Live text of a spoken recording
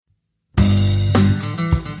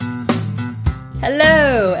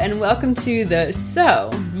Hello, and welcome to the So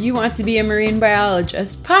You Want to Be a Marine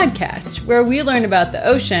Biologist podcast, where we learn about the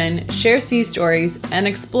ocean, share sea stories, and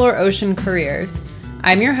explore ocean careers.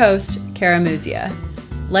 I'm your host, Kara Muzia.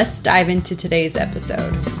 Let's dive into today's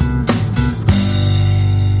episode.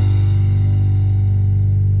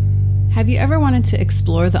 Have you ever wanted to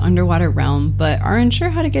explore the underwater realm but are unsure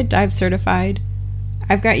how to get dive certified?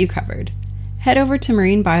 I've got you covered. Head over to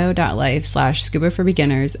marinebio.life/scuba for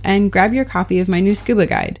beginners and grab your copy of my new scuba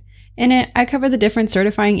guide. In it, I cover the different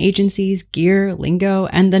certifying agencies, gear, lingo,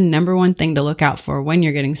 and the number one thing to look out for when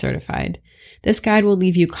you're getting certified. This guide will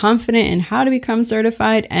leave you confident in how to become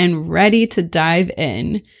certified and ready to dive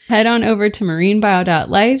in. Head on over to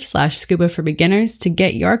marinebio.life/scuba for beginners to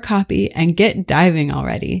get your copy and get diving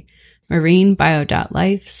already.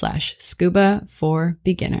 marinebio.life/scuba for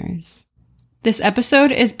beginners. This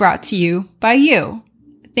episode is brought to you by you.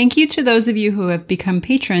 Thank you to those of you who have become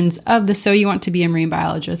patrons of the So You Want to Be a Marine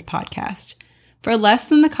Biologist podcast. For less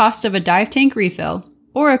than the cost of a dive tank refill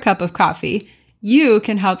or a cup of coffee, you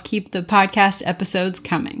can help keep the podcast episodes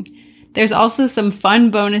coming. There's also some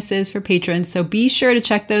fun bonuses for patrons, so be sure to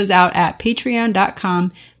check those out at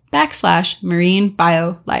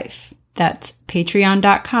patreon.com/marinebiolife. That's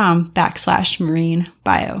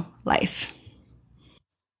patreon.com/marinebiolife.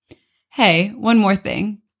 Hey, one more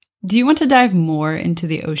thing. Do you want to dive more into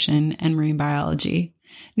the ocean and marine biology?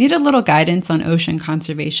 Need a little guidance on ocean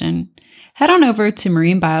conservation? Head on over to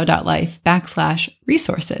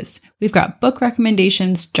marinebio.life/resources. We've got book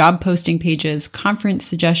recommendations, job posting pages, conference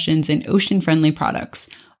suggestions, and ocean-friendly products.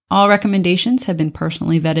 All recommendations have been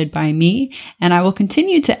personally vetted by me, and I will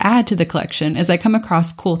continue to add to the collection as I come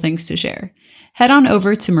across cool things to share. Head on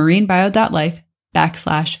over to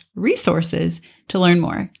marinebio.life/resources to learn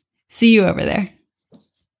more. See you over there.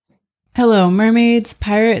 Hello, mermaids,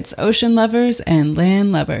 pirates, ocean lovers, and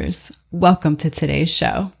land lovers. Welcome to today's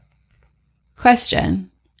show.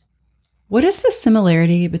 Question: what is the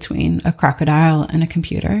similarity between a crocodile and a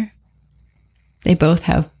computer? They both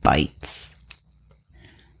have bites.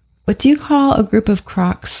 What do you call a group of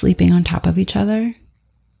crocs sleeping on top of each other?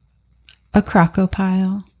 A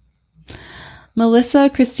crocopile. Melissa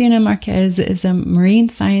Cristina Marquez is a marine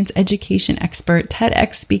science education expert,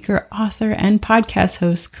 TEDx speaker, author, and podcast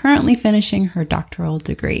host currently finishing her doctoral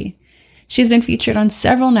degree. She's been featured on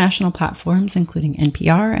several national platforms, including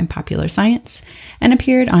NPR and Popular Science, and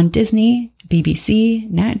appeared on Disney, BBC,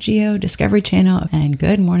 Nat Geo, Discovery Channel, and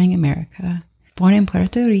Good Morning America. Born in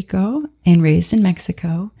Puerto Rico and raised in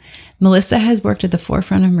Mexico, Melissa has worked at the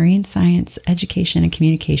forefront of marine science, education, and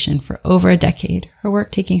communication for over a decade, her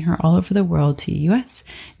work taking her all over the world to US,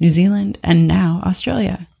 New Zealand, and now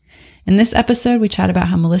Australia. In this episode, we chat about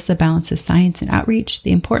how Melissa balances science and outreach,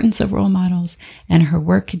 the importance of role models, and her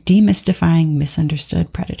work demystifying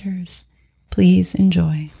misunderstood predators. Please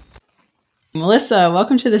enjoy. Melissa,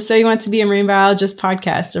 welcome to the So You Want to Be a Marine Biologist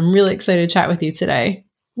podcast. I'm really excited to chat with you today.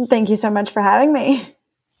 Thank you so much for having me.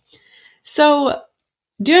 So,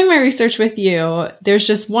 doing my research with you, there's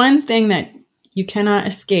just one thing that you cannot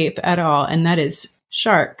escape at all, and that is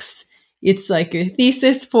sharks. It's like your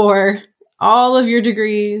thesis for all of your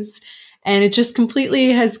degrees, and it just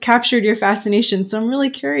completely has captured your fascination. So I'm really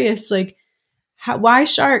curious, like, why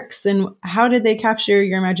sharks, and how did they capture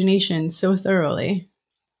your imagination so thoroughly?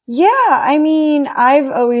 Yeah, I mean, I've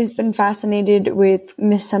always been fascinated with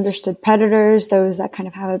misunderstood predators, those that kind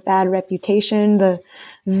of have a bad reputation, the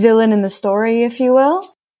villain in the story, if you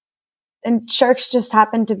will. And sharks just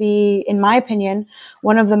happen to be, in my opinion,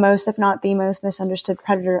 one of the most, if not the most misunderstood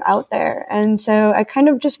predator out there. And so I kind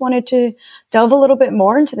of just wanted to delve a little bit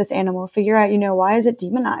more into this animal, figure out, why is it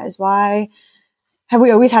demonized? Why have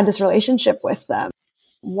we always had this relationship with them?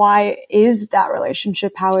 Why is that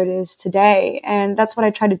relationship how it is today? And that's what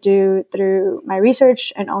I try to do through my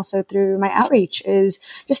research and also through my outreach, is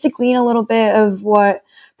just to glean a little bit of what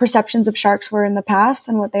perceptions of sharks were in the past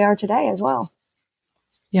and what they are today as well.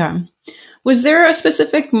 Yeah. Was there a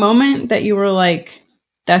specific moment that you were like,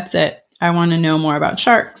 that's it, I want to know more about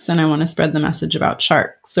sharks and I want to spread the message about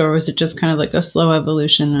sharks? Or was it just kind of like a slow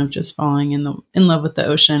evolution of just falling in love with the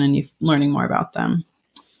ocean and you learning more about them?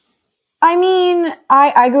 I mean,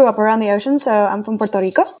 I grew up around the ocean, so I'm from Puerto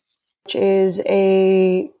Rico, which is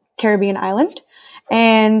a Caribbean island.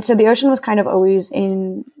 And so the ocean was kind of always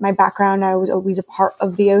in my background. I was always a part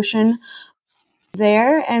of the ocean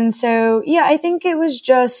there. And so, yeah, I think it was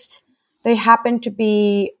just, they happened to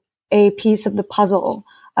be a piece of the puzzle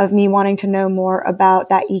of me wanting to know more about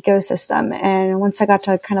that ecosystem. And once I got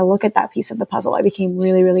to kind of look at that piece of the puzzle, I became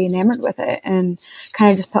really, really enamored with it and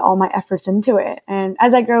kind of just put all my efforts into it. And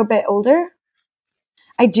as I grow a bit older,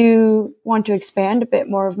 I do want to expand a bit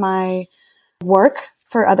more of my work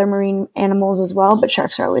for other marine animals as well, but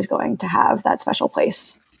sharks are always going to have that special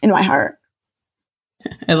place in my heart.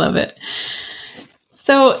 I love it.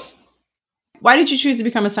 So why did you choose to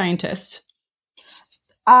become a scientist?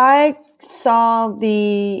 I saw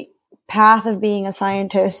the path of being a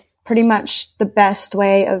scientist pretty much the best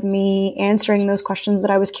way of me answering those questions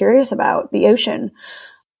that I was curious about, the ocean.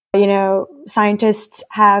 You know, scientists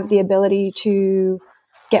have the ability to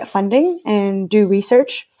get funding and do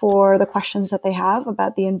research for the questions that they have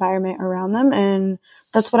about the environment around them. And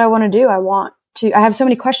that's what I want to do. I have so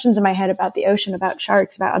many questions in my head about the ocean, about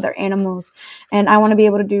sharks, about other animals. And I want to be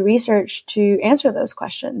able to do research to answer those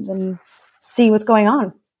questions and see what's going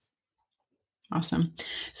on. Awesome.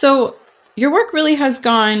 So your work really has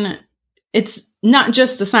gone, it's not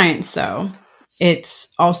just the science though.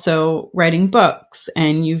 It's also writing books,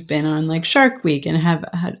 and you've been on like Shark Week and have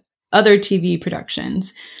had other TV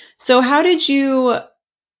productions. So how did you,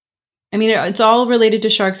 I mean, it's all related to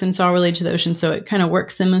sharks and it's all related to the ocean, so it kind of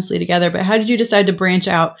works seamlessly together, but how did you decide to branch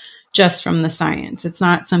out just from the science? It's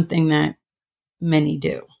not something that many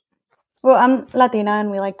do. Well, I'm Latina and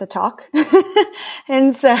we like to talk.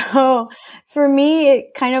 And so for me,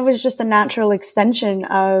 it kind of was just a natural extension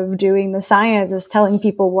of doing the science, is telling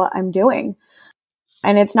people what I'm doing.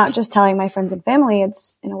 And it's not just telling my friends and family,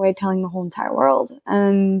 it's in a way telling the whole entire world.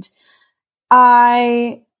 And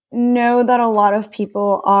I know that a lot of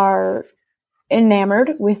people are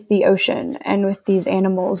enamored with the ocean and with these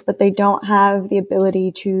animals, but they don't have the ability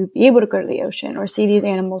to be able to go to the ocean or see these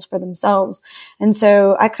animals for themselves. And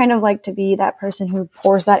so I kind of like to be that person who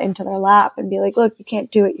pours that into their lap and be like, look, you can't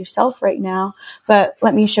do it yourself right now, but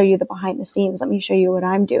let me show you the behind the scenes. Let me show you what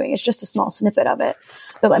I'm doing. It's just a small snippet of it,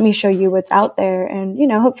 but let me show you what's out there and, you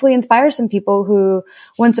know, hopefully inspire some people who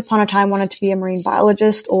once upon a time wanted to be a marine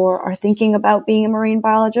biologist or are thinking about being a marine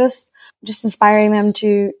biologist, just inspiring them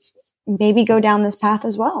to maybe go down this path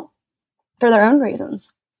as well for their own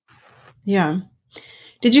reasons. Yeah.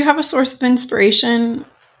 Did you have a source of inspiration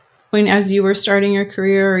as you were starting your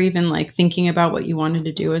career, or even like thinking about what you wanted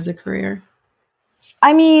to do as a career?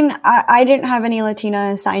 I mean, I didn't have any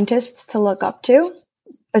Latina scientists to look up to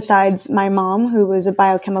besides my mom, who was a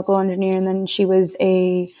biochemical engineer, and then she was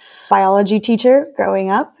a biology teacher growing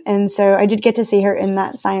up. And so I did get to see her in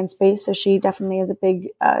that science space. So she definitely is a big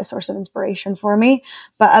source of inspiration for me.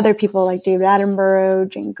 But other people like David Attenborough,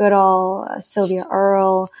 Jane Goodall, Sylvia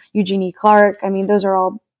Earle, Eugenie Clark, I mean, those are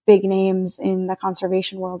all big names in the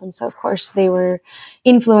conservation world. And so, of course, they were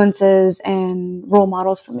influences and role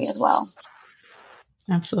models for me as well.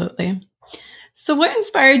 Absolutely. So what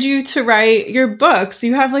inspired you to write your books?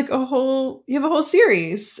 You have a whole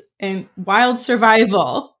series in Wild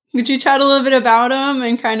Survival. Could you chat a little bit about them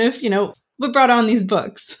and kind of, what brought on these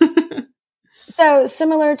books? So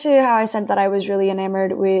similar to how I said that I was really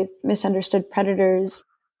enamored with Misunderstood Predators,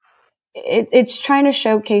 it's trying to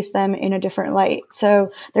showcase them in a different light. So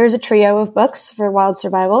there's a trio of books for Wild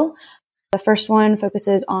Survival. The first one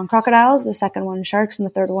focuses on crocodiles, the second one sharks, and the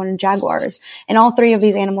third one jaguars. And all three of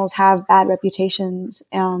these animals have bad reputations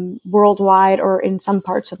worldwide or in some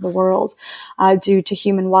parts of the world due to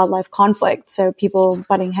human-wildlife conflict. So people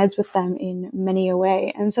butting heads with them in many a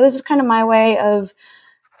way. And so this is kind of my way of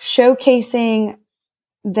showcasing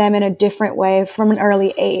them in a different way from an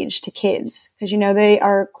early age to kids. Because, they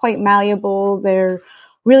are quite malleable. They're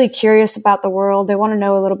really curious about the world. They want to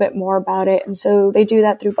know a little bit more about it. And so they do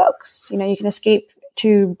that through books. You can escape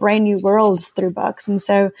to brand new worlds through books. And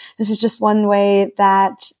so this is just one way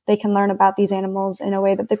that they can learn about these animals in a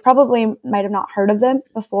way that they probably might have not heard of them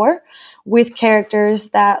before, with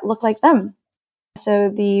characters that look like them. So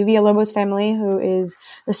the Villalobos family, who is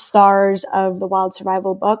the stars of the Wild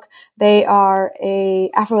Survival book, they are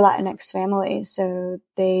a Afro-Latinx family. So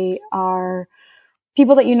they are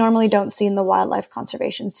people that you normally don't see in the wildlife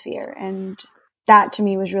conservation sphere. And that to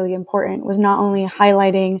me was really important, was not only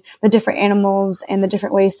highlighting the different animals and the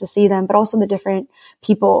different ways to see them, but also the different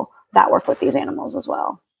people that work with these animals as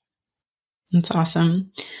well. That's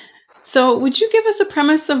awesome. So would you give us a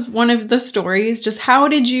premise of one of the stories? Just how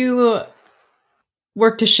did you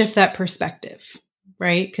work to shift that perspective,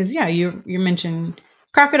 right? Because, you mentioned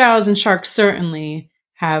crocodiles and sharks certainly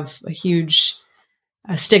have a huge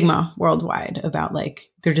stigma worldwide about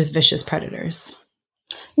they're just vicious predators.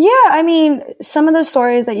 Yeah, I mean, some of the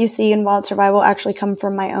stories that you see in Wild Survival actually come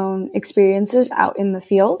from my own experiences out in the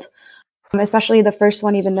field, especially the first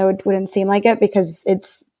one, even though it wouldn't seem like it because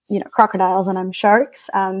it's, crocodiles and I'm sharks.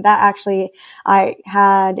 That actually, I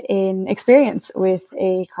had an experience with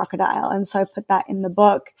a crocodile. And so I put that in the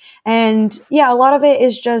book. And a lot of it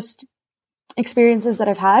is just experiences that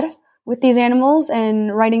I've had with these animals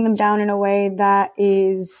and writing them down in a way that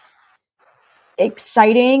is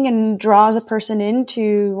exciting and draws a person in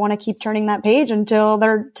to want to keep turning that page until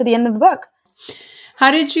they're to the end of the book.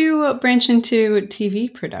 How did you branch into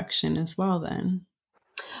TV production as well then?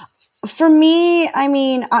 For me, I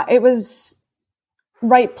mean, it was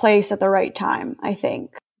right place at the right time, I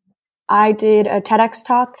think. I did a TEDx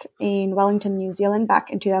talk in Wellington, New Zealand back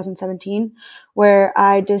in 2017, where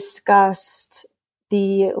I discussed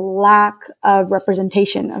the lack of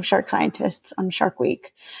representation of shark scientists on Shark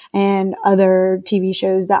Week and other TV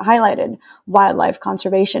shows that highlighted wildlife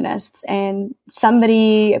conservationists. And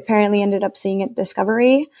somebody apparently ended up seeing it at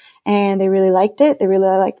Discovery, and they really liked it. They really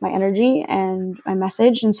liked my energy and my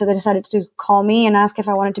message. And so they decided to call me and ask if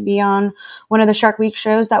I wanted to be on one of the Shark Week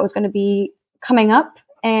shows that was going to be coming up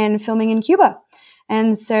and filming in Cuba.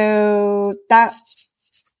 And so that,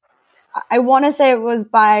 I want to say it was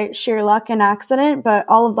by sheer luck and accident, but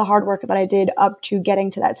all of the hard work that I did up to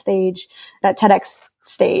getting to that stage, that TEDx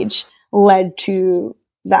stage, led to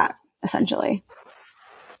that, essentially.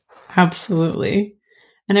 Absolutely.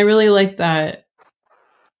 And I really like that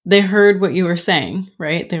they heard what you were saying,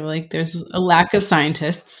 right? They were like, there's a lack of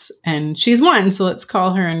scientists, and she's one, so let's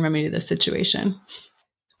call her and remedy this situation.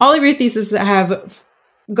 All of your theses that have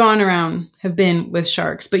gone around have been with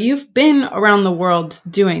sharks, but you've been around the world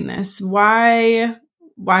doing this. Why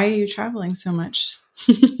are you traveling so much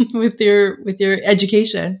with your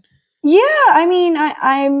education? Yeah, I mean,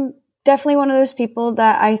 I'm definitely one of those people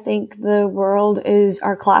that I think the world is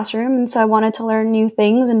our classroom, and so I wanted to learn new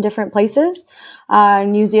things in different places.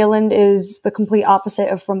 New Zealand is the complete opposite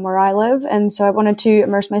of from where I live, and so I wanted to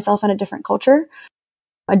immerse myself in a different culture,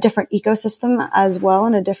 a different ecosystem as well,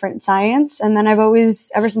 and a different science. And then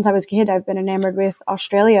ever since I was a kid, I've been enamored with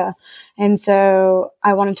Australia. And so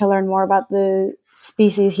I wanted to learn more about the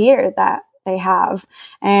species here that they have.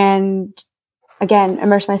 And again,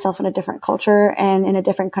 immerse myself in a different culture and in a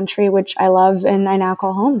different country, which I love and I now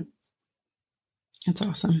call home. That's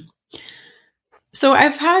awesome. So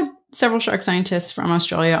I've had several shark scientists from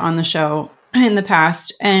Australia on the show in the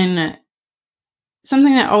past, and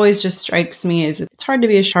something that always just strikes me is it's hard to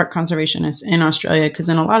be a shark conservationist in Australia because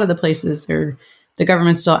in a lot of the places, the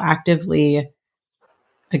government's still actively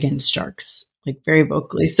against sharks, like very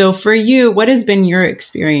vocally. So for you, what has been your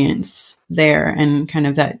experience there and kind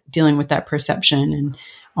of that dealing with that perception and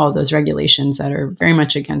all those regulations that are very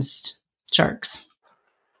much against sharks?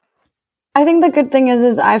 I think the good thing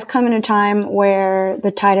is I've come in a time where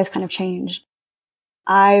the tide has kind of changed.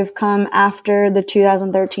 I've come after the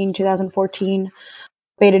 2013, 2014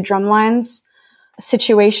 baited drumlines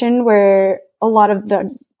situation where a lot of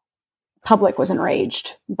the public was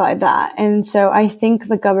enraged by that. And so I think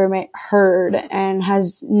the government heard and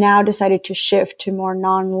has now decided to shift to more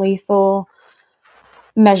non-lethal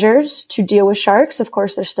measures to deal with sharks. Of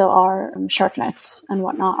course, there still are shark nets and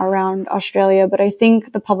whatnot around Australia, but I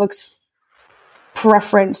think the public's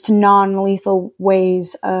preference to non-lethal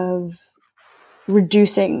ways of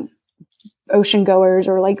reducing ocean goers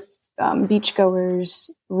or like beach goers'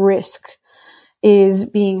 risk is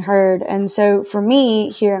being heard. And so for me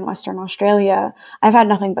here in Western Australia, I've had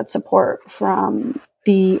nothing but support from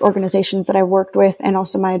the organizations that I've worked with and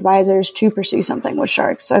also my advisors to pursue something with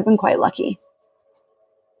sharks. So I've been quite lucky.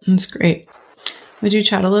 That's great. Would you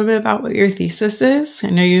chat a little bit about what your thesis is? I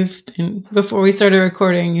know before we started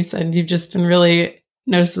recording, you said you've just been really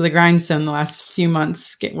nose to the grindstone the last few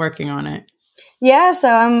months working on it. Yeah, so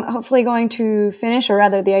I'm hopefully going to finish, or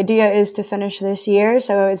rather the idea is to finish this year.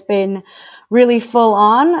 So it's been really full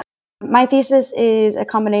on. My thesis is a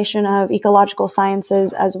combination of ecological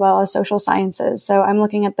sciences as well as social sciences. So I'm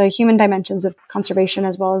looking at the human dimensions of conservation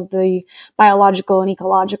as well as the biological and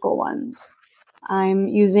ecological ones. I'm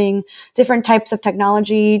using different types of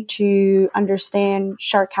technology to understand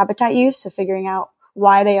shark habitat use, so figuring out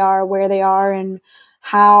why they are, where they are, and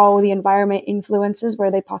how the environment influences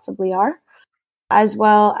where they possibly are, as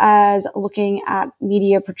well as looking at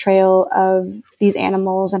media portrayal of these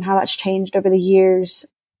animals and how that's changed over the years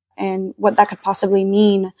and what that could possibly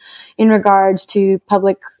mean in regards to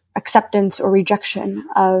public acceptance or rejection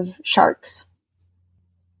of sharks.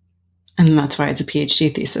 And that's why it's a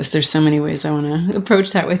PhD thesis. There's so many ways I want to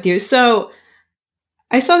approach that with you. So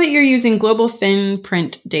I saw that you're using global fin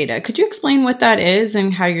print data. Could you explain what that is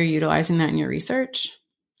and how you're utilizing that in your research?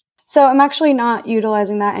 So I'm actually not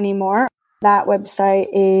utilizing that anymore. That website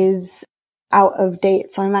is out of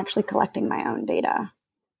date, so I'm actually collecting my own data.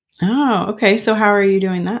 Oh, okay. So how are you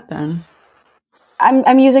doing that then?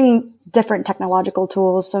 I'm using different technological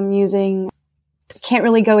tools. So can't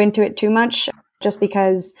really go into it too much just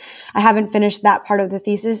because I haven't finished that part of the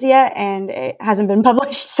thesis yet and it hasn't been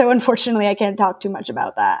published. So unfortunately, I can't talk too much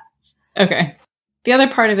about that. Okay. The other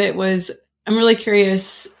part of it was I'm really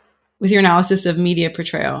curious with your analysis of media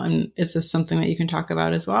portrayal. And is this something that you can talk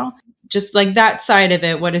about as well? Just like that side of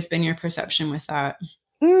it, what has been your perception with that?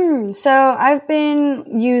 So I've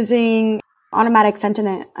been using automatic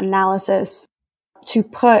sentiment analysis to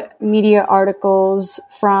put media articles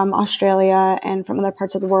from Australia and from other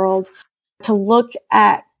parts of the world to look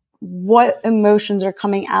at what emotions are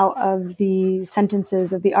coming out of the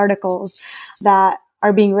sentences of the articles that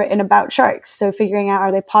are being written about sharks. So figuring out,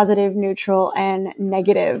 are they positive, neutral, and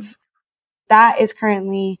negative? That is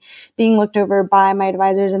currently being looked over by my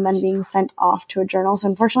advisors and then being sent off to a journal. So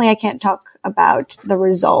unfortunately, I can't talk about the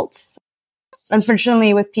results.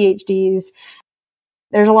 Unfortunately, with PhDs,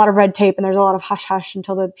 there's a lot of red tape and there's a lot of hush hush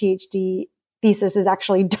until the PhD thesis is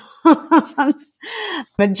actually done.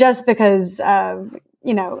 But just because of,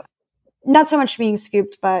 not so much being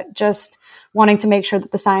scooped, but just wanting to make sure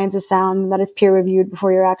that the science is sound and that it's peer reviewed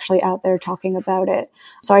before you're actually out there talking about it.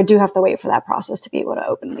 So I do have to wait for that process to be able to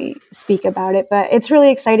openly speak about it. But it's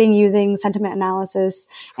really exciting using sentiment analysis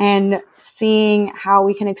and seeing how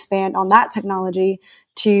we can expand on that technology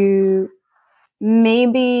to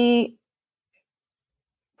maybe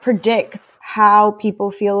predict how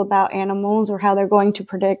people feel about animals, or how they're going to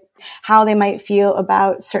predict how they might feel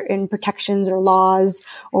about certain protections or laws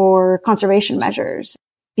or conservation measures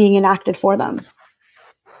being enacted for them.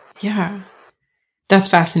 Yeah, that's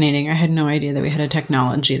fascinating. I had no idea that we had a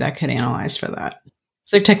technology that could analyze for that.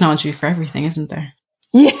 It's like technology for everything, isn't there?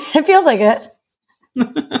 Yeah, it feels like it.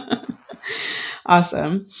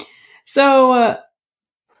 Awesome. So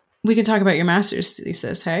we can talk about your master's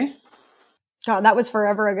thesis, hey? God, that was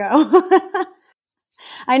forever ago.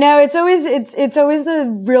 I know it's always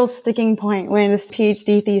the real sticking point with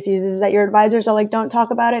PhD theses is that your advisors are like, don't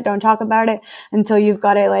talk about it until you've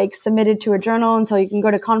got it like submitted to a journal, until you can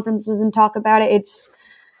go to conferences and talk about it. It's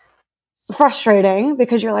frustrating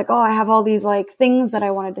because you're like, oh, I have all these like things that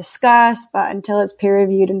I want to discuss, but until it's peer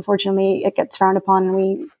reviewed, unfortunately, it gets frowned upon and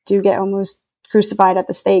we do get almost crucified at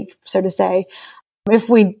the stake, so to say, if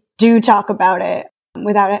we do talk about it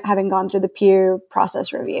without it having gone through the peer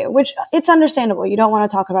process review, which it's understandable. You don't want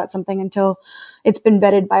to talk about something until it's been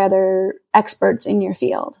vetted by other experts in your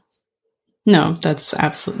field. No, that's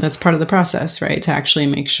part of the process, right? To actually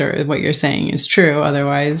make sure what you're saying is true.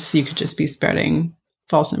 Otherwise, you could just be spreading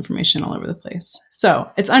false information all over the place. So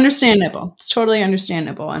it's understandable. It's totally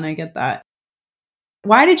understandable. And I get that.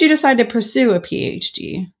 Why did you decide to pursue a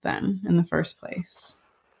PhD then in the first place?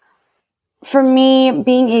 For me,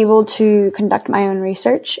 being able to conduct my own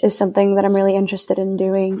research is something that I'm really interested in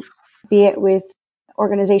doing, be it with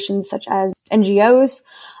organizations such as NGOs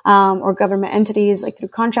or government entities, like through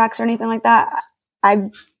contracts or anything like that. I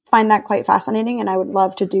find that quite fascinating and I would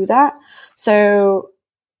love to do that. So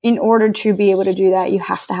in order to be able to do that, you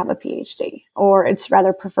have to have a PhD, or it's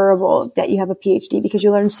rather preferable that you have a PhD because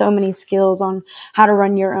you learn so many skills on how to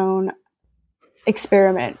run your own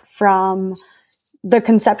experiment, from the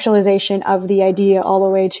conceptualization of the idea all the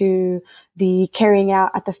way to the carrying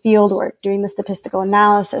out at the field work, doing the statistical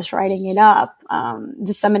analysis, writing it up,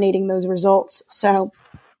 disseminating those results. So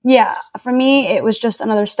yeah, for me, it was just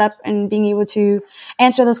another step in being able to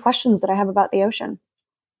answer those questions that I have about the ocean.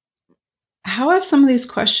 How have some of these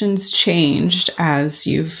questions changed as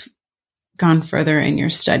you've gone further in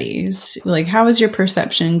your studies? Like, how has your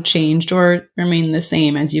perception changed or remained the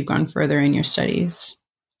same as you've gone further in your studies?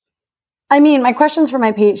 I mean, my questions for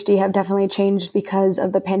my PhD have definitely changed because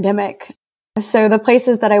of the pandemic. So the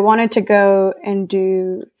places that I wanted to go and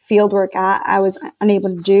do field work at, I was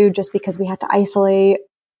unable to do just because we had to isolate.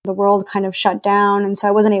 The world kind of shut down. And so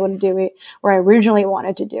I wasn't able to do it where I originally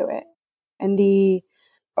wanted to do it. And the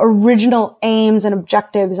original aims and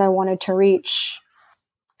objectives I wanted to reach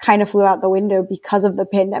kind of flew out the window because of the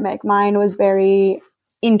pandemic. Mine was very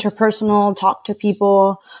interpersonal, talk to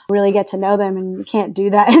people, really get to know them. And you can't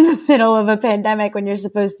do that in the middle of a pandemic when you're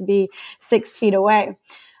supposed to be 6 feet away.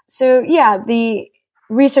 So yeah, the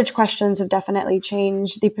research questions have definitely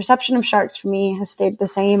changed. The perception of sharks for me has stayed the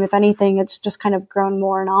same. If anything, it's just kind of grown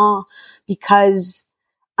more in awe because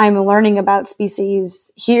I'm learning about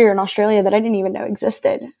species here in Australia that I didn't even know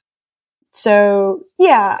existed. So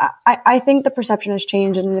yeah, I think the perception has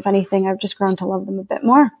changed. And if anything, I've just grown to love them a bit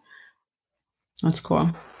more. That's cool.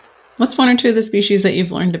 What's one or two of the species that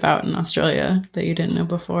you've learned about in Australia that you didn't know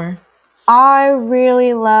before? I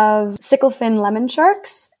really love sicklefin lemon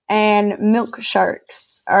sharks, and milk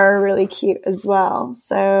sharks are really cute as well.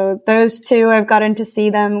 So those two, I've gotten to see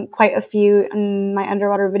them quite a few in my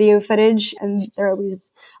underwater video footage, and they're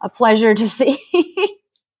always a pleasure to see.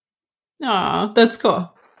 Aw, that's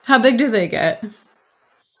cool. How big do they get?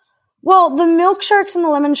 Well, the milk sharks and the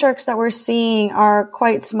lemon sharks that we're seeing are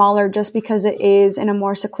quite smaller just because it is in a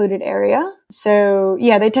more secluded area. So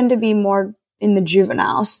yeah, they tend to be more in the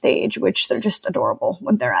juvenile stage, which they're just adorable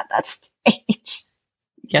when they're at that stage.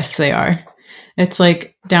 Yes, they are. It's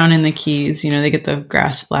like down in the Keys, they get the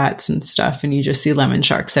grass flats and stuff, and you just see lemon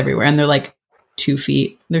sharks everywhere. And they're like 2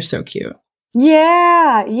 feet. They're so cute.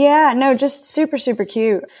 Yeah. No, just super, super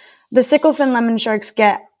cute. The sicklefin lemon sharks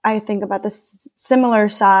get, I think, about the similar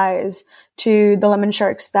size to the lemon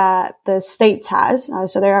sharks that the States has.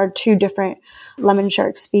 So there are 2 different lemon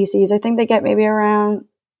shark species. I think they get maybe around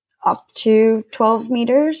up to 12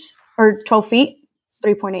 meters or 12 feet,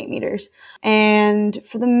 3.8 meters. And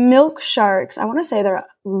for the milk sharks, I want to say they're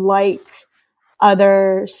like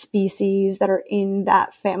other species that are in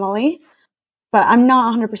that family. But I'm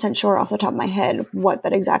not 100% sure off the top of my head what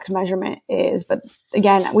that exact measurement is. But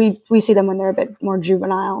again, we see them when they're a bit more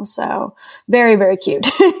juvenile. So very, very cute.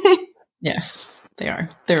 Yes, they are.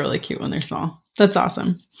 They're really cute when they're small. That's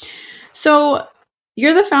awesome. So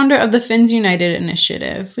you're the founder of the Fins United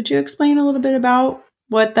initiative. Would you explain a little bit about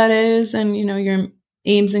what that is and, your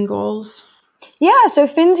aims and goals? Yeah, so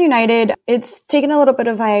Fins United, it's taken a little bit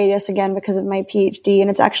of hiatus again because of my PhD, and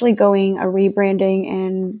it's actually going a rebranding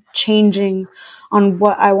and changing on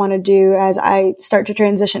what I want to do as I start to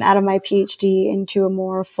transition out of my PhD into a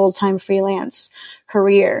more full-time freelance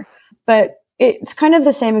career. But it's kind of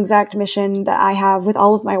the same exact mission that I have with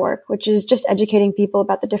all of my work, which is just educating people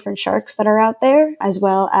about the different sharks that are out there, as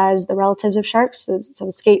well as the relatives of sharks, so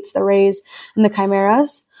the skates, the rays, and the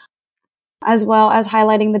chimeras, as well as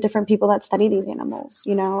highlighting the different people that study these animals.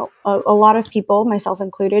 A lot of people, myself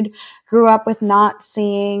included, grew up with not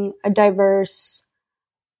seeing a diverse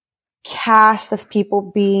cast of people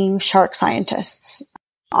being shark scientists.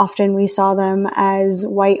 Often we saw them as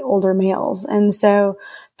white older males. And so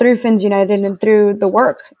through Fins United and through the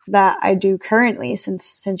work that I do currently,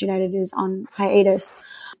 since Fins United is on hiatus,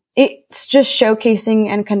 it's just showcasing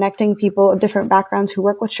and connecting people of different backgrounds who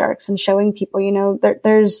work with sharks and showing people,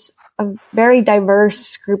 there's a very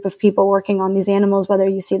diverse group of people working on these animals, whether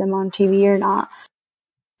you see them on TV or not.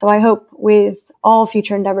 So I hope with all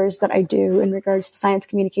future endeavors that I do in regards to science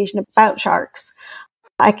communication about sharks,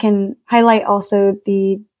 I can highlight also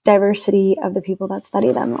the diversity of the people that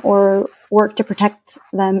study them or work to protect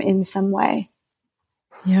them in some way.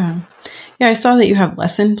 Yeah. Yeah, I saw that you have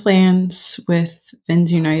lesson plans with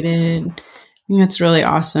Fins United. I think that's really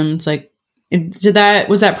awesome. It's like,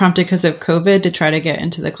 was that prompted because of COVID to try to get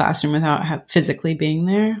into the classroom without physically being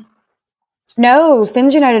there? No,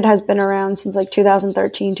 Fins United has been around since like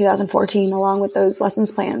 2013, 2014, along with those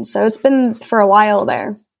lessons plans. So it's been for a while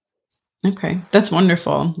there. Okay. That's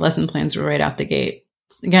wonderful. Lesson plans were right out the gate.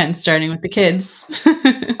 Again, starting with the kids.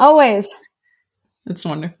 Always. That's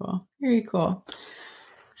wonderful. Very cool.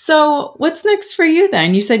 So what's next for you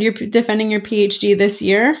then? You said you're defending your PhD this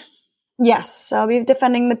year? Yes, I'll be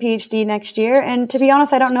defending the PhD next year. And to be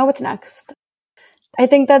honest, I don't know what's next. I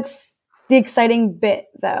think that's the exciting bit,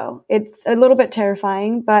 though. It's a little bit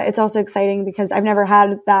terrifying, but it's also exciting because I've never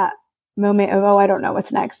had that moment of, I don't know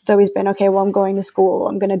what's next. It's always been, okay, well, I'm going to school.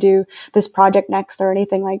 I'm going to do this project next or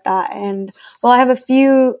anything like that. And well, I have a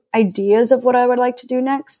few ideas of what I would like to do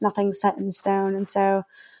next. Nothing set in stone. And so,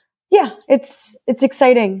 yeah, it's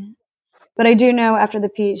exciting. But I do know after the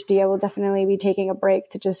PhD, I will definitely be taking a break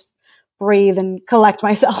to just breathe and collect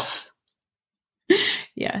myself.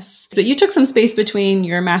 Yes. But you took some space between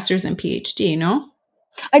your master's and PhD, no?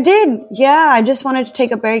 I did. Yeah. I just wanted to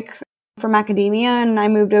take a break from academia and I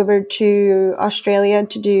moved over to Australia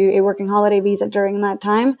to do a working holiday visa during that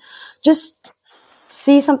time. Just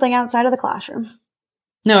see something outside of the classroom.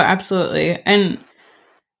 No, absolutely. And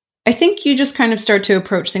I think you just kind of start to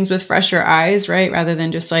approach things with fresher eyes, right? Rather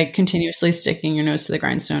than just like continuously sticking your nose to the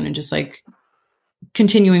grindstone and just like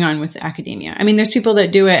continuing on with academia. I mean, there's people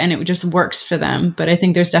that do it and it just works for them, but I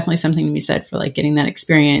think there's definitely something to be said for like getting that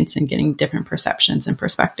experience and getting different perceptions and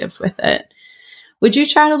perspectives with it. Would you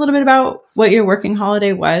chat a little bit about what your working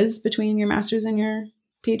holiday was between your master's and your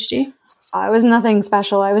PhD? It was nothing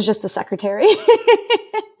special. I was just a secretary.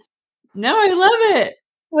 No, I love it.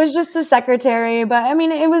 Was just the secretary, but I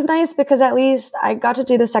mean, it was nice because at least I got to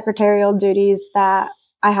do the secretarial duties that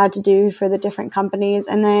I had to do for the different companies.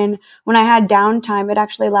 And then when I had downtime, it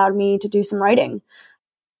actually allowed me to do some writing.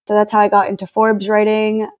 So that's how I got into Forbes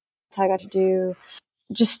writing. That's how I got to do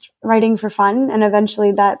just writing for fun. And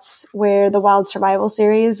eventually that's where the Wild Survival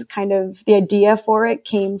series, kind of the idea for it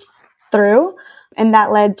came through. And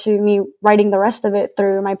that led to me writing the rest of it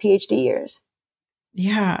through my PhD years.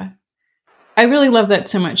 Yeah. I really love that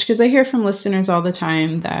so much because I hear from listeners all the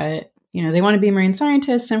time that they want to be marine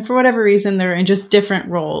scientists, and for whatever reason, they're in just different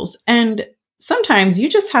roles. And sometimes you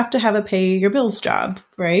just have to have a pay your bills job,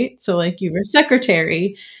 right? So like you were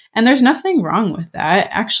secretary, and there's nothing wrong with that.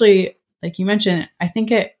 Actually, like you mentioned, I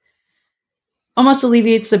think it almost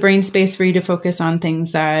alleviates the brain space for you to focus on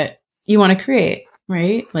things that you want to create,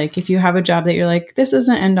 right? Like if you have a job that you're like, this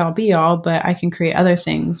isn't end all be all, but I can create other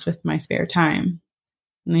things with my spare time.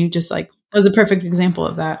 And you just like, that was a perfect example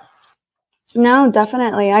of that. No,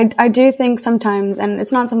 definitely. I do think sometimes, and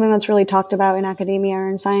it's not something that's really talked about in academia or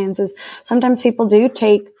in science, is sometimes people do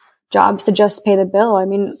take jobs to just pay the bill. I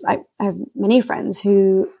mean, I have many friends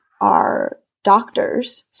who are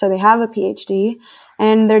doctors, so they have a PhD,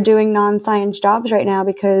 and they're doing non-science jobs right now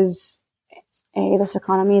because this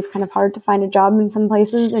economy, it's kind of hard to find a job in some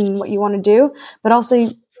places and what you want to do, but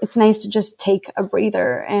also it's nice to just take a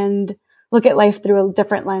breather and look at life through a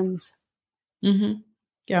different lens. Mm-hmm.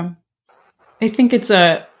 Yeah. I think it's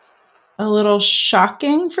a little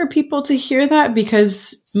shocking for people to hear that,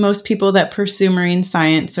 because most people that pursue marine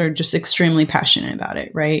science are just extremely passionate about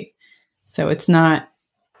it, right? So it's a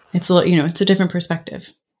little, it's a different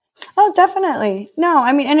perspective. Oh, definitely. No,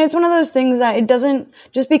 I mean, and it's one of those things that it doesn't,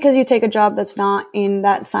 just because you take a job that's not in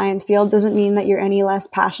that science field doesn't mean that you're any less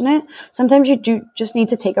passionate. Sometimes you do just need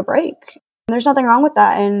to take a break. And there's nothing wrong with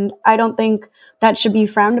that. And I don't think that should be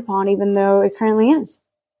frowned upon, even though it currently is.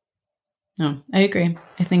 No, I agree.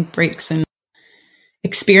 I think breaks and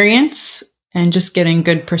experience and just getting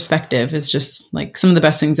good perspective is just like some of the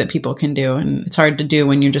best things that people can do. And it's hard to do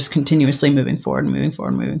when you're just continuously moving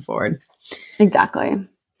forward. Exactly.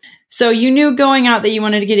 So you knew going out that you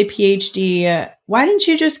wanted to get a PhD. Why didn't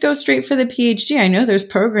you just go straight for the PhD? I know there's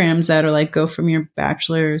programs that are like, go from your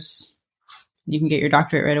bachelor's, you can get your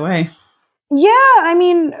doctorate right away. Yeah, I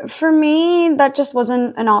mean, for me, that just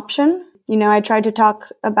wasn't an option. I tried to talk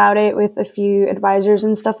about it with a few advisors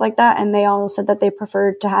and stuff like that, and they all said that they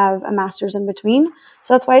preferred to have a master's in between.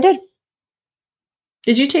 So that's what I did.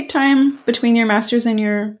 Did you take time between your master's and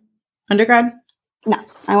your undergrad? No,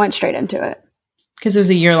 I went straight into it. Because it was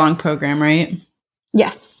a year-long program, right?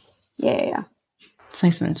 Yes. Yeah. It's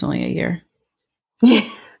nice when it's only a year. Yeah.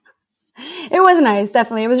 It was nice,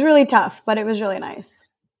 definitely. It was really tough, but it was really nice.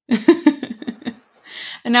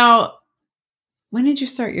 And now, when did you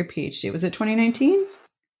start your PhD? Was it 2019?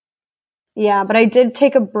 Yeah, but I did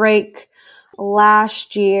take a break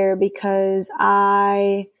last year because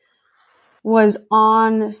I was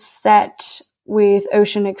on set with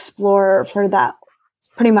Ocean Explorer for that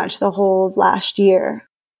pretty much the whole of last year.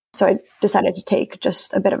 So I decided to take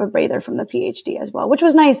just a bit of a breather from the PhD as well, which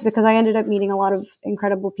was nice because I ended up meeting a lot of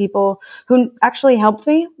incredible people who actually helped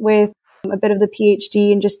me with a bit of the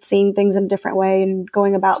PhD and just seeing things in a different way and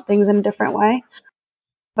going about things in a different way.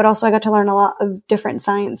 But also I got to learn a lot of different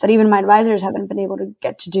science that even my advisors haven't been able to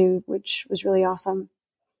get to do, which was really awesome.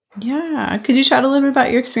 Yeah. Could you chat a little bit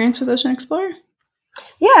about your experience with Ocean Explorer?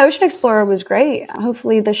 Yeah, Ocean Explorer was great.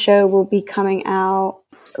 Hopefully the show will be coming out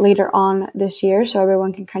later on this year so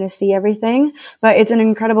everyone can kind of see everything. But it's an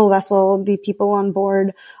incredible vessel. The people on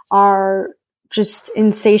board are just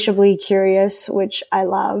insatiably curious, which I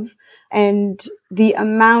love. And the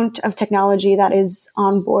amount of technology that is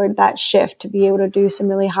on board that ship to be able to do some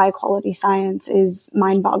really high quality science is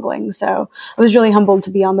mind boggling. So I was really humbled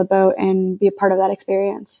to be on the boat and be a part of that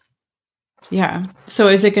experience. Yeah. So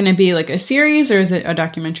is it going to be like a series or is it a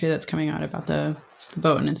documentary that's coming out about the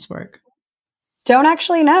boat and its work? Don't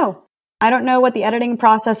actually know. I don't know what the editing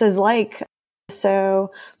process is like.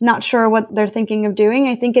 So not sure what they're thinking of doing.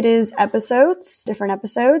 I think it is different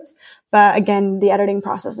episodes. But again, the editing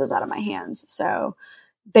process is out of my hands. So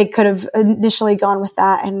they could have initially gone with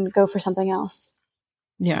that and go for something else.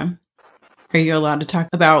 Yeah. Are you allowed to talk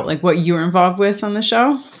about like what you were involved with on the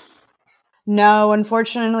show? No,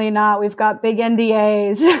 unfortunately not. We've got big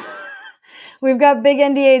NDAs.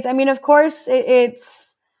 I mean, of course,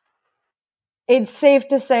 it's safe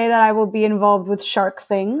to say that I will be involved with shark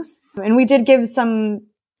things. And we did give some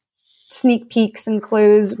sneak peeks and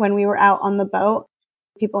clues when we were out on the boat.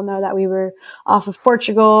 People know that we were off of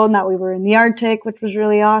Portugal and that we were in the Arctic, which was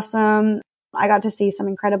really awesome. I got to see some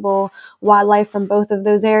incredible wildlife from both of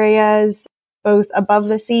those areas, both above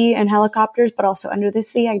the sea and helicopters, but also under the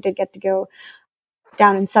sea. I did get to go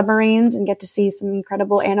down in submarines and get to see some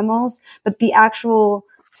incredible animals. But the actual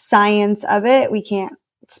science of it, we can't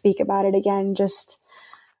speak about it again. Just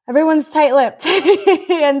everyone's tight-lipped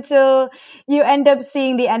until you end up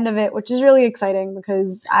seeing the end of it, which is really exciting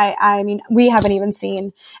because I mean, we haven't even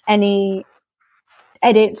seen any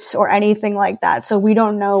edits or anything like that. So we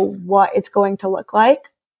don't know what it's going to look like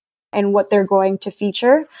and what they're going to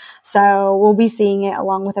feature. So we'll be seeing it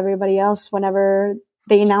along with everybody else whenever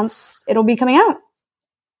they announced it'll be coming out.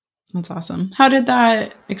 That's awesome. How did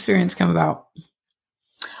that experience come about?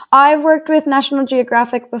 I've worked with National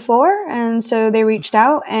Geographic before, and so they reached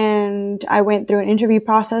out, and I went through an interview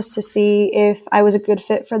process to see if I was a good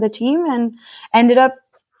fit for the team, and ended up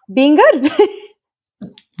being good.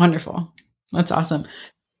 Wonderful. That's awesome.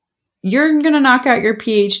 You're going to knock out your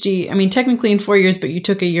PhD, I mean, technically in 4 years, but you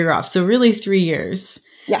took a year off. So really 3 years.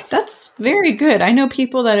 Yes. That's very good. I know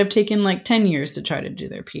people that have taken like 10 years to try to do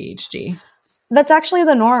their PhD. That's actually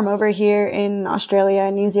the norm over here in Australia,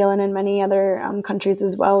 New Zealand, and many other countries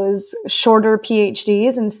as well, is shorter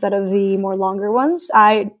PhDs instead of the more longer ones.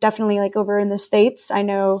 I definitely, like over in the States, I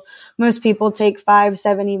know most people take 5,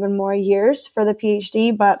 7, even more years for the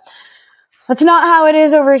PhD, but that's not how it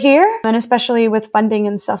is over here. And especially with funding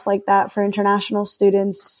and stuff like that for international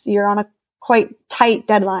students, you're on a quite tight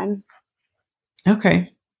deadline.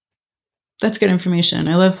 Okay. That's good information.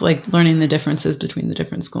 I love like learning the differences between the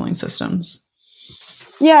different schooling systems.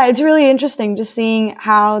 Yeah, it's really interesting just seeing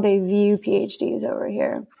how they view PhDs over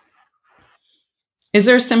here. Is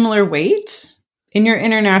there a similar weight in your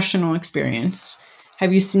international experience?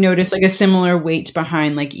 Have you noticed like a similar weight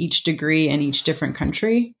behind like each degree in each different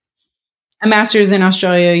country? A master's in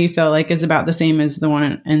Australia, you felt like is about the same as the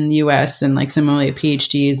one in the US, and like similarly a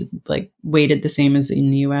PhD is like weighted the same as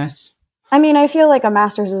in the US? I mean, I feel like a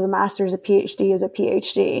master's is a master's, a PhD is a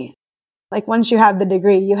PhD. Like once you have the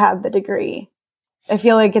degree, you have the degree. I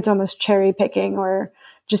feel like it's almost cherry picking or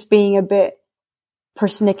just being a bit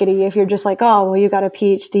persnickety if you're just like, oh, well, you got a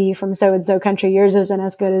PhD from so-and-so country. Yours isn't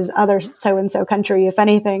as good as other so-and-so country. If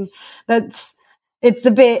anything, it's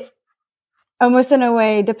a bit almost in a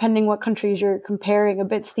way, depending what countries you're comparing, a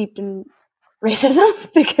bit steeped in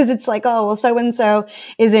racism because it's like, oh, well, so-and-so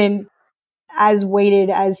isn't as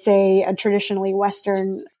weighted as, say, a traditionally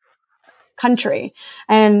Western country.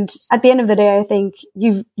 And at the end of the day, I think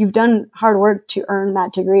you've done hard work to earn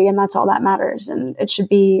that degree, and that's all that matters. And it should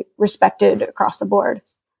be respected across the board.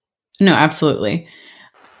 No, absolutely.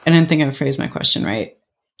 I didn't think I phrased my question right.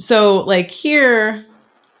 So like here,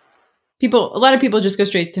 a lot of people just go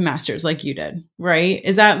straight to masters like you did, right?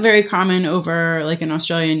 Is that very common over like in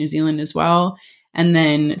Australia and New Zealand as well? And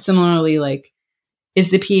then similarly, like, is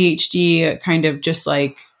the PhD kind of just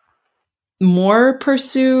like more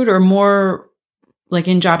pursued or more like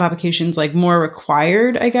in job applications, like more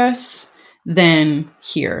required, I guess, than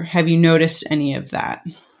here? Have you noticed any of that?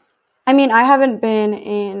 I mean, I haven't been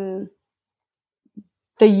in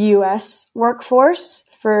the US workforce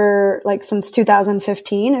for like since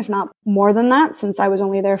 2015, if not more than that, since I was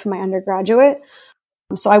only there for my undergraduate.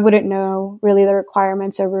 So I wouldn't know really the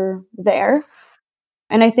requirements over there.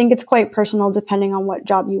 And I think it's quite personal depending on what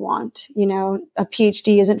job you want. You know, a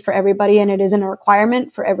PhD isn't for everybody, and it isn't a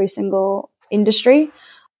requirement for every single industry.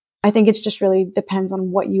 I think it just really depends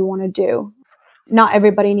on what you want to do. Not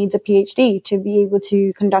everybody needs a PhD to be able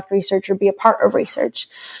to conduct research or be a part of research.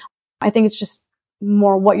 I think it's just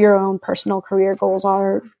more what your own personal career goals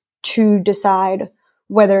are to decide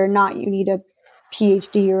whether or not you need a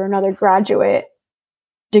PhD or another graduate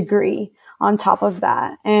degree on top of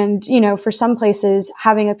that. And, you know, for some places,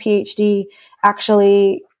 having a PhD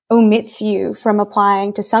actually omits you from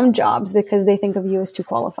applying to some jobs because they think of you as too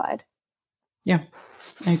qualified. Yeah,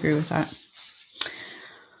 I agree with that.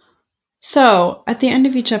 So at the end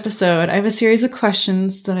of each episode, I have a series of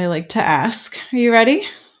questions that I like to ask. Are you ready?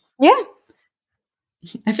 Yeah.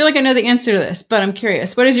 I feel like I know the answer to this, but I'm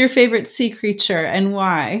curious. What is your favorite sea creature and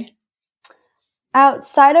why?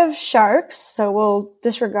 Outside of sharks, so we'll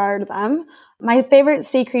disregard them, my favorite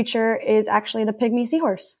sea creature is actually the pygmy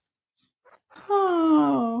seahorse.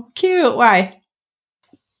 Oh, cute. Why?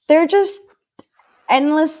 They're just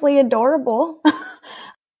endlessly adorable.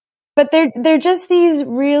 But they're just these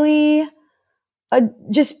really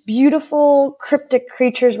just beautiful cryptic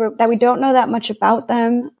creatures that we don't know that much about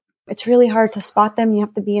them. It's really hard to spot them. You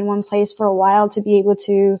have to be in one place for a while to be able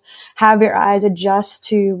to have your eyes adjust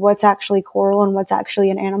to what's actually coral and what's actually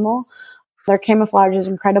an animal. Their camouflage is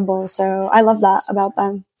incredible. So I love that about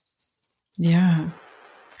them. Yeah.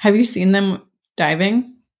 Have you seen them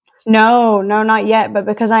diving? No, not yet. But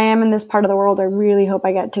because I am in this part of the world, I really hope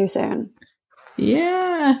I get to soon.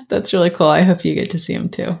 Yeah, that's really cool. I hope you get to see them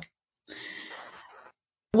too.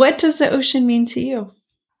 What does the ocean mean to you?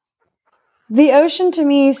 The ocean to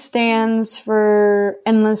me stands for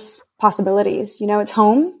endless possibilities. You know, it's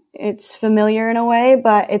home. It's familiar in a way,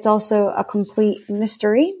 but it's also a complete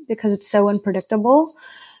mystery because it's so unpredictable.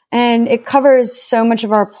 And it covers so much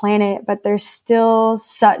of our planet, but there's still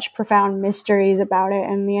such profound mysteries about it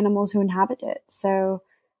and the animals who inhabit it. So,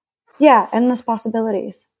 yeah, endless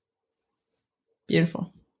possibilities.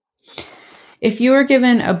 Beautiful. If you were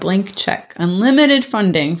given a blank check, unlimited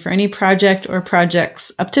funding for any project or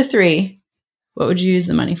projects up to 3, what would you use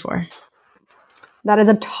the money for? That is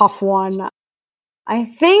a tough one. I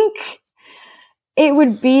think it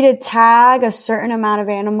would be to tag a certain amount of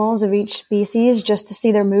animals of each species just to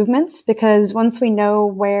see their movements, because once we know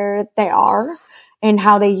where they are and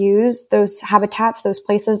how they use those habitats, those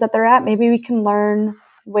places that they're at, maybe we can learn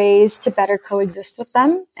ways to better coexist with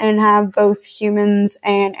them and have both humans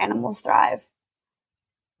and animals thrive.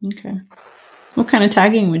 Okay. What kind of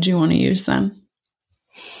tagging would you want to use then?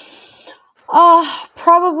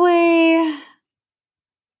 Probably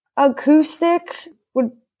acoustic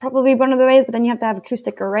would probably be one of the ways, but then you have to have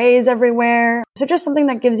acoustic arrays everywhere. So just something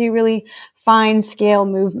that gives you really fine scale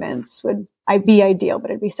movements would be ideal, but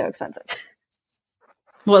it'd be so expensive.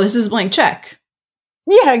 Well, this is a blank check.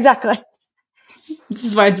 Yeah, exactly. This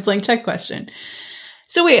is why it's a blank check question.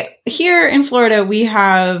 So wait, here in Florida, we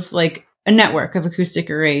have like a network of acoustic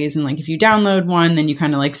arrays. And like, if you download one, then you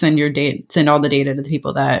kind of like send all the data to the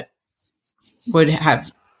people that would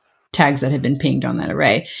have tags that have been pinged on that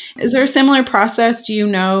array. Is there a similar process, do you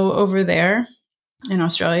know, over there in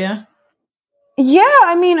Australia? Yeah,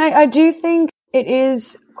 I mean, I do think it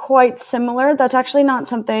is quite similar. That's actually not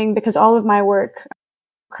something, because all of my work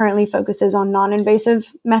currently focuses on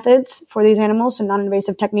non-invasive methods for these animals, so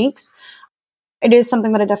non-invasive techniques. It is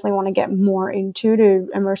something that I definitely want to get more into to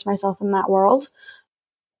immerse myself in that world.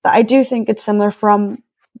 But I do think it's similar from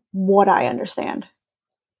what I understand.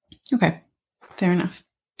 Okay, fair enough.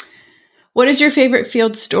 What is your favorite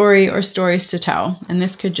field story or stories to tell? And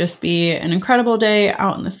this could just be an incredible day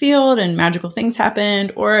out in the field and magical things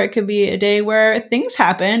happened, or it could be a day where things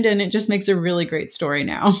happened and it just makes a really great story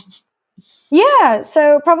now. Yeah,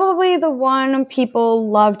 so probably the one people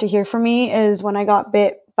love to hear from me is when I got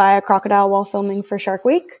bit by a crocodile while filming for Shark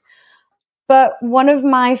Week. But one of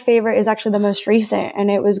my favorite is actually the most recent, and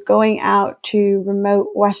it was going out to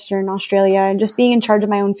remote Western Australia and just being in charge of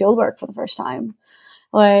my own fieldwork for the first time.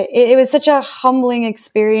 Like, it was such a humbling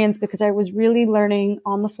experience because I was really learning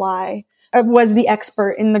on the fly. I was the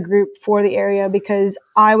expert in the group for the area because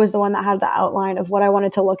I was the one that had the outline of what I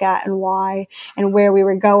wanted to look at and why and where we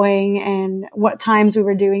were going and what times we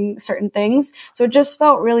were doing certain things. So it just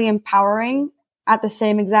felt really empowering at the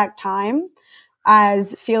same exact time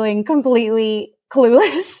as feeling completely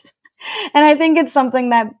clueless. And I think it's something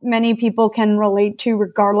that many people can relate to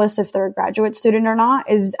regardless if they're a graduate student or not,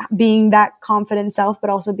 is being that confident self, but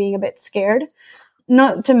also being a bit scared.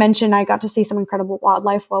 Not to mention, I got to see some incredible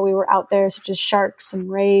wildlife while we were out there, such as sharks and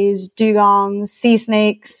rays, dugongs, sea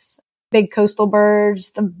snakes, big coastal birds.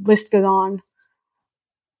 The list goes on.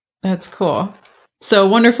 That's cool. So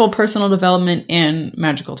wonderful personal development and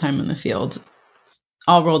magical time in the field,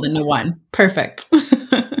 all rolled into one. Perfect.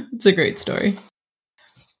 It's a great story.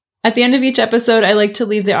 At the end of each episode, I like to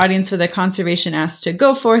leave the audience with a conservation ask to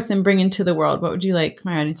go forth and bring into the world. What would you like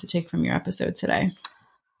my audience to take from your episode today?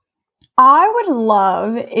 I would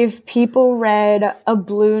love if people read A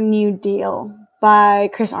Blue New Deal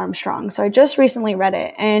by Chris Armstrong. So I just recently read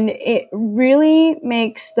it, and it really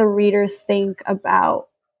makes the reader think about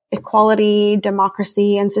equality,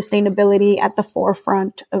 democracy, and sustainability at the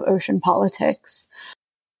forefront of ocean politics.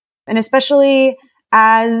 And especially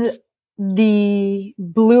as the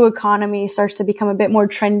blue economy starts to become a bit more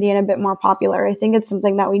trendy and a bit more popular, I think it's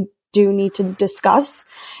something that we do need to discuss.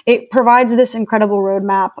 It provides this incredible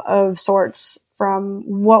roadmap of sorts from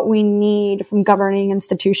what we need from governing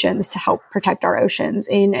institutions to help protect our oceans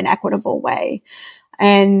in an equitable way.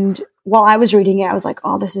 And while I was reading it, I was like,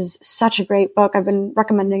 oh, this is such a great book. I've been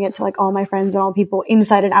recommending it to like all my friends and all people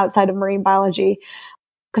inside and outside of marine biology,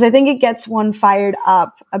 because I think it gets one fired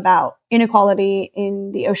up about inequality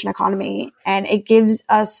in the ocean economy. And it gives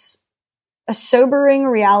us a sobering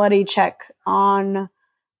reality check on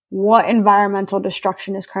what environmental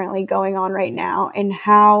destruction is currently going on right now and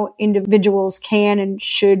how individuals can and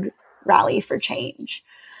should rally for change.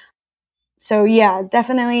 So yeah,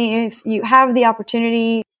 definitely if you have the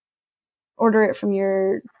opportunity, order it from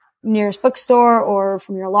your nearest bookstore or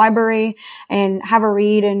from your library and have a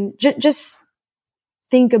read and just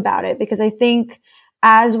think about it, because I think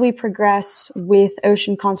as we progress with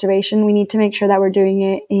ocean conservation, we need to make sure that we're doing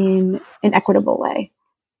it in an equitable way.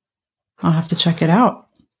 I'll have to check it out.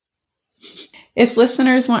 If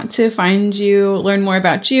listeners want to find you, learn more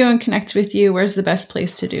about you, and connect with you, where's the best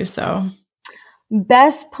place to do so?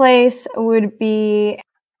 Best place would be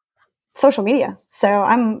social media. So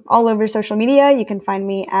I'm all over social media. You can find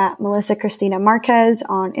me at Melissa Christina Marquez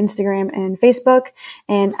on Instagram and Facebook,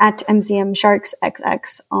 and at MCM Sharks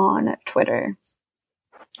XX on Twitter.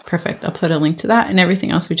 Perfect. I'll put a link to that and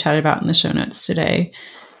everything else we chatted about in the show notes today.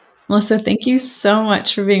 Melissa, thank you so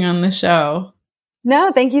much for being on the show.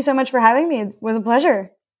 No, thank you so much for having me. It was a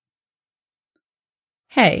pleasure.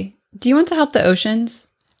 Hey, do you want to help the oceans?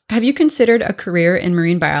 Have you considered a career in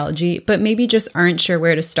marine biology, but maybe just aren't sure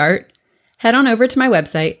where to start? Head on over to my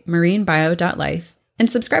website, marinebio.life, and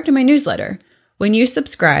subscribe to my newsletter. When you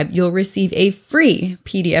subscribe, you'll receive a free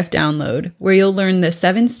PDF download where you'll learn the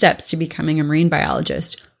 7 steps to becoming a marine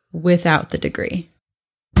biologist without the degree.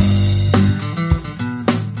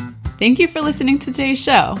 Thank you for listening to today's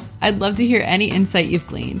show. I'd love to hear any insight you've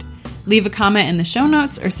gleaned. Leave a comment in the show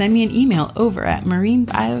notes or send me an email over at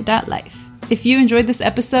marinebio.life. If you enjoyed this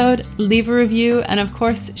episode, leave a review and, of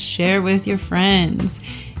course, share with your friends.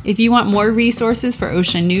 If you want more resources for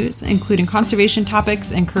ocean news, including conservation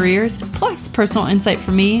topics and careers, plus personal insight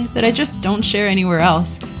from me that I just don't share anywhere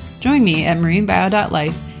else, join me at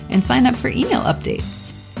marinebio.life and sign up for email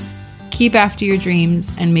updates. Keep after your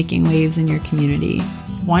dreams and making waves in your community.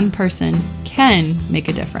 One person can make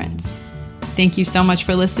a difference. Thank you so much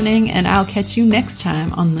for listening, and I'll catch you next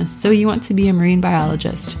time on the So You Want to Be a Marine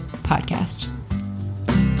Biologist podcast.